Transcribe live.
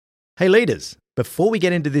Hey leaders, before we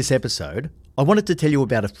get into this episode, I wanted to tell you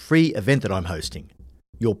about a free event that I'm hosting,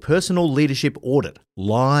 your Personal Leadership Audit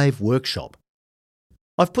live workshop.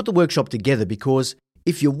 I've put the workshop together because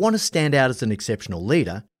if you want to stand out as an exceptional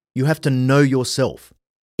leader, you have to know yourself,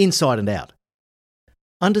 inside and out.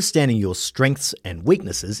 Understanding your strengths and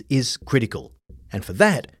weaknesses is critical, and for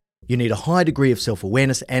that, you need a high degree of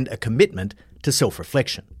self-awareness and a commitment to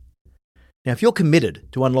self-reflection. Now, if you're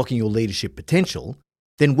committed to unlocking your leadership potential,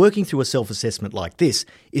 then working through a self-assessment like this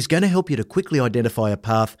is going to help you to quickly identify a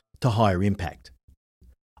path to higher impact.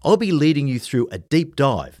 I'll be leading you through a deep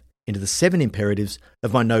dive into the 7 imperatives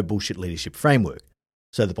of my No Bullshit Leadership Framework,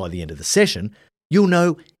 so that by the end of the session, you'll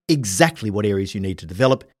know exactly what areas you need to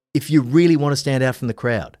develop if you really want to stand out from the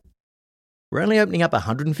crowd. We're only opening up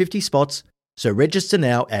 150 spots, so register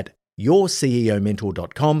now at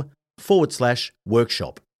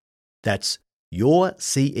yourceomentor.com/workshop. That's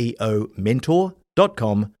yourceomentor.com/workshop.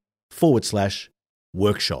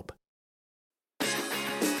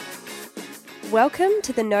 Welcome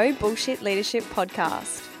to the No Bullshit Leadership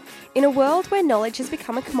Podcast. In a world where knowledge has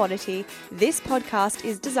become a commodity, this podcast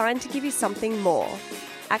is designed to give you something more.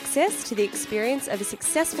 Access to the experience of a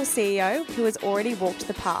successful CEO who has already walked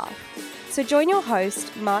the path. So join your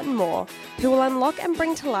host, Martin Moore, who will unlock and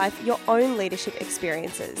bring to life your own leadership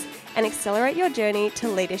experiences and accelerate your journey to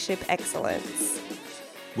leadership excellence.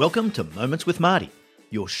 Welcome to Moments with Marty,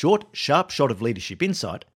 your short, sharp shot of leadership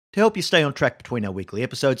insight to help you stay on track between our weekly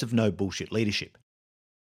episodes of No Bullshit Leadership.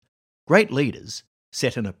 Great leaders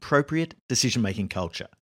set an appropriate decision-making culture.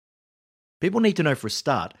 People need to know for a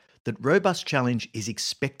start that robust challenge is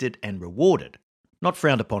expected and rewarded, not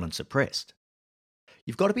frowned upon and suppressed.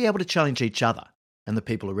 You've got to be able to challenge each other, and the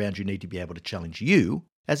people around you need to be able to challenge you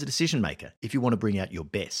as a decision maker if you want to bring out your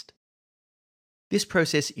best. This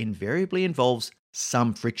process invariably involves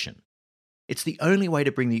some friction. It's the only way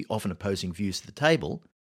to bring the often opposing views to the table,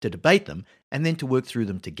 to debate them, and then to work through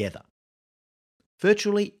them together.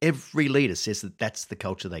 Virtually every leader says that that's the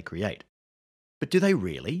culture they create. But do they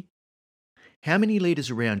really? How many leaders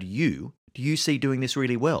around you do you see doing this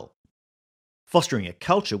really well? Fostering a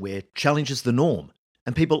culture where challenge is the norm,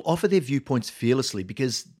 and people offer their viewpoints fearlessly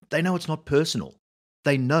because they know it's not personal.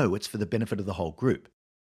 They know it's for the benefit of the whole group.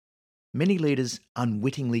 Many leaders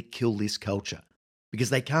unwittingly kill this culture because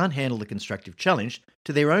they can't handle the constructive challenge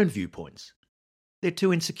to their own viewpoints. They're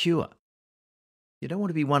too insecure. You don't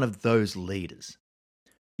want to be one of those leaders.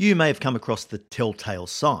 You may have come across the telltale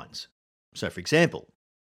signs. So, for example,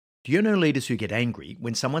 do you know leaders who get angry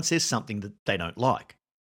when someone says something that they don't like?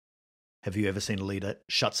 Have you ever seen a leader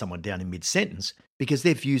shut someone down in mid-sentence because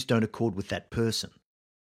their views don't accord with that person?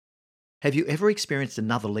 Have you ever experienced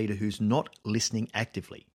another leader who's not listening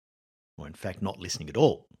actively, or in fact not listening at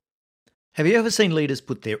all? Have you ever seen leaders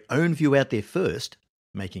put their own view out there first,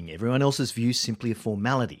 making everyone else's view simply a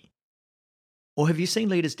formality? Or have you seen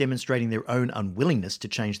leaders demonstrating their own unwillingness to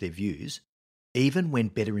change their views, even when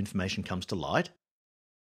better information comes to light?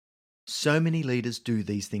 So many leaders do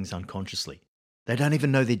these things unconsciously. They don't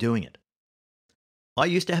even know they're doing it. I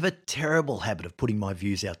used to have a terrible habit of putting my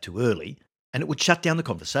views out too early, and it would shut down the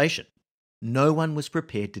conversation. No one was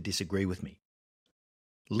prepared to disagree with me.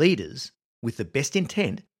 Leaders, with the best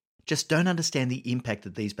intent, just don't understand the impact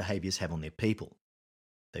that these behaviours have on their people.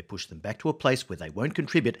 They push them back to a place where they won't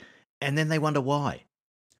contribute, and then they wonder why.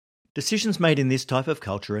 Decisions made in this type of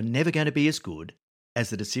culture are never going to be as good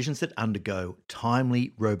as the decisions that undergo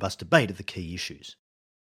timely, robust debate of the key issues.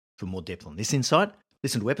 For more depth on this insight,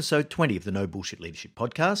 listen to episode 20 of the No Bullshit Leadership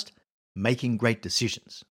Podcast, Making Great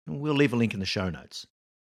Decisions. We'll leave a link in the show notes.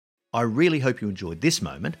 I really hope you enjoyed this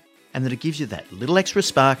moment and that it gives you that little extra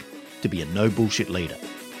spark to be a no bullshit leader.